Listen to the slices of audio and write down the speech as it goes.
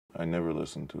I never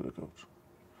listened to the coach.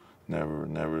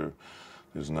 Never.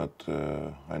 There's not.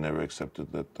 I never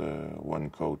accepted that one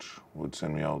coach would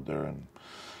send me out there, and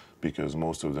because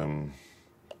most of them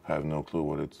have no clue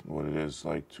what it is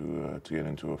like to get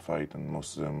into a fight, and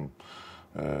most of them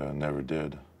never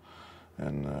did,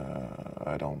 and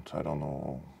I don't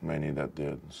know many that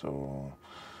did. So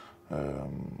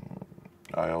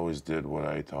I always did what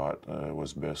I thought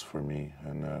was best for me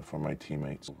and for my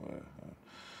teammates.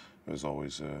 There's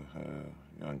always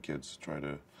young kids try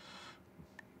to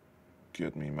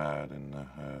get me mad and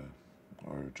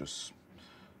or just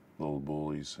little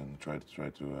bullies and try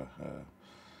to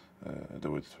they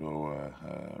would throw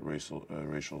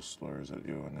racial slurs at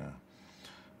you, and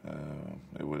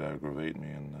it would aggravate me,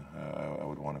 and I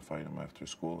would want to fight them after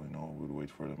school. You know, I would wait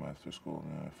for them after school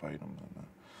and fight them.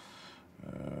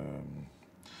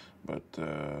 But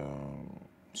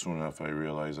soon enough, I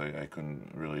realized I couldn't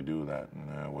really do that, and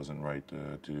it wasn't right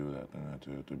to do that,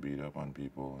 and to beat up on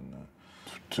people. And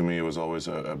to me, it was always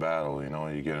a battle. You know,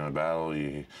 you get in a battle,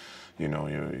 you know,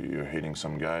 you're hitting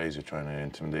some guys, you're trying to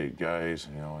intimidate guys.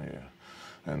 You know,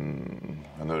 and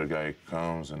another guy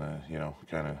comes and you know,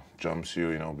 kind of jumps you.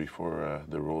 You know, before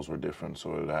the rules were different, so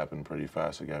it happened pretty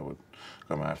fast. A guy would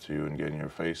come after you and get in your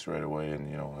face right away, and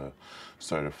you know,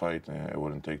 start a fight. And it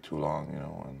wouldn't take too long. You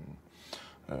know, and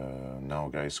now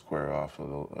guys square off a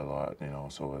lot, you know,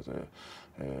 so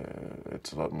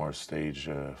it's a lot more stage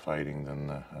fighting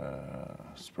than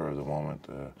spur of the moment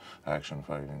action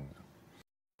fighting.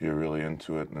 You're really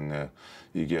into it, and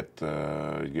you get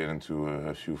into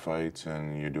a few fights,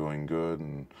 and you're doing good,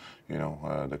 and you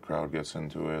know, the crowd gets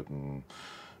into it, and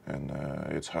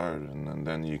it's hard, and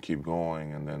then you keep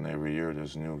going, and then every year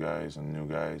there's new guys, and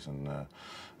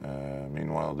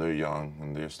meanwhile they're young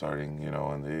and they're starting, you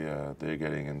know, and they're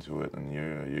getting into it, and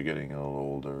you're getting a little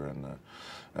older, and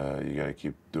you got to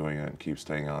keep doing it, and keep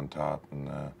staying on top, and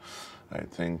I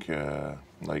think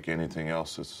like anything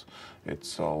else,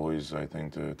 it's always, I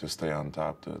think, to stay on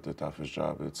top the toughest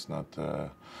job. It's not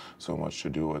so much to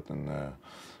do it, and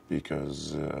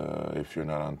because if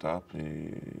you're not on top,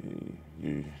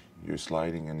 you're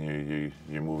sliding, and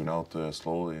you're moving out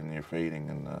slowly, and you're fading,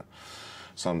 and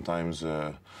sometimes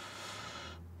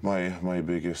my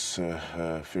biggest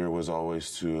fear was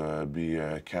always to be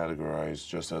categorized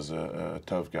just as a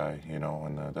tough guy, you know,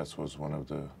 and that was one of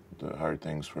the hard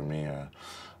things for me.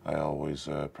 I always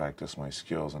practice my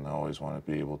skills, and I always want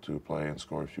to be able to play and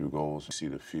score a few goals. You see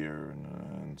the fear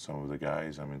in some of the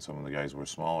guys. I mean, some of the guys were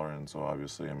smaller, and so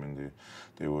obviously, I mean,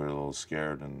 they were a little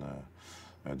scared. And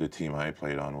the team I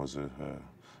played on was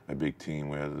a big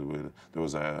team. There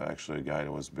was actually a guy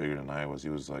that was bigger than I was. He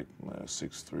was like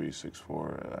 6'3",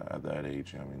 6'4" at that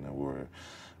age. I mean, we were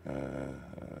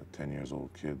 10 years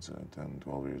old kids, 10,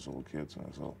 12 years old kids.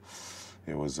 So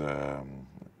it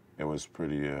was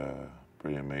pretty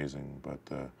amazing. But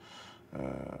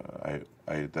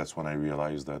that's when I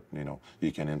realized that, you know,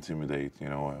 you can intimidate, you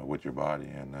know, with your body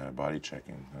and body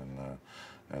checking,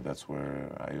 and that's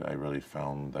where I really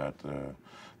found that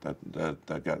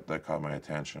that caught my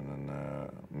attention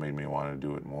and made me want to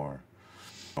do it more.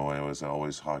 You know, it was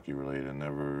always hockey related,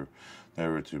 never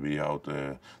to be out.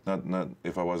 Not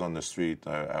if I was on the street,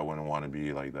 I wouldn't want to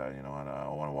be like that, you know. And I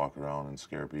want to walk around and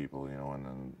scare people, you know, and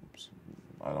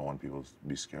I don't want people to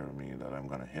be scared of me that I'm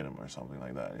going to hit them or something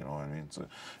like that. You know what I mean? So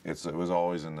it was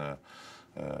always in the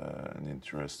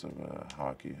interest of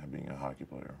hockey, being a hockey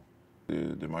player.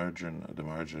 The margin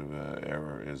of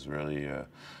error is really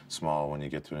small when you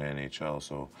get to the NHL.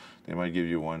 So they might give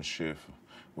you one shift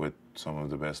with some of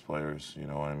the best players. You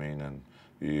know what I mean? And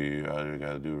you either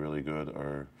got to do really good,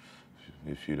 or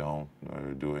if you don't,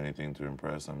 or do anything to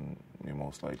impress them, you're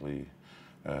most likely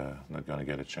not going to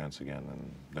get a chance again.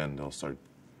 And then they'll start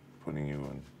putting you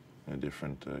in a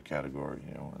different category,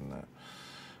 you know. And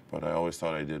but I always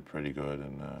thought I did pretty good,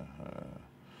 and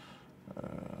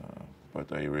but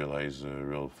I realized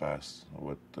real fast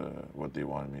what they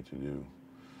wanted me to do,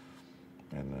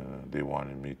 and they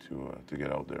wanted me to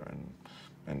get out there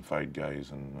and fight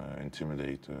guys and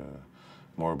intimidate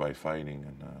more by fighting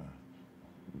and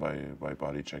by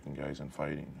body checking guys and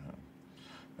fighting.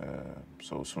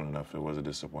 So soon enough, it was a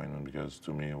disappointment, because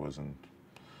to me it wasn't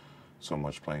so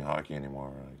much playing hockey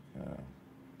anymore,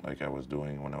 like I was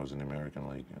doing when I was in the American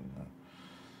League,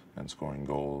 and scoring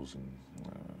goals and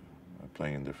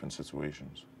playing in different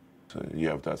situations. So you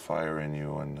have that fire in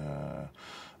you, and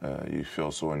you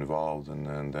feel so involved, and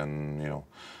then, you know,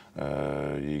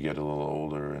 you get a little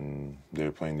older, and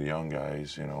they're playing the young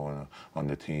guys, you know, on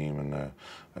the team, and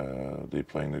they're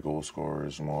playing the goal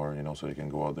scorers more, you know, so they can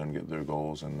go out there and get their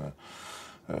goals, and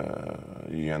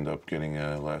you end up getting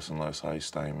less and less ice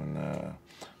time, and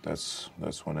that's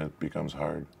when it becomes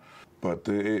hard. But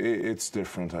it's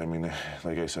different. I mean,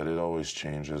 like I said, it always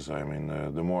changes. I mean,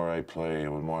 the more I play, the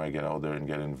more I get out there and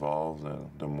get involved,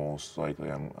 the most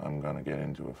likely I'm gonna get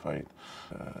into a fight.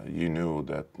 You knew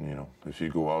that, you know, if you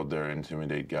go out there,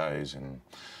 intimidate guys, and,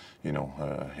 you know,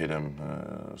 hit them,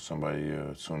 somebody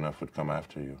soon enough would come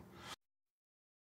after you.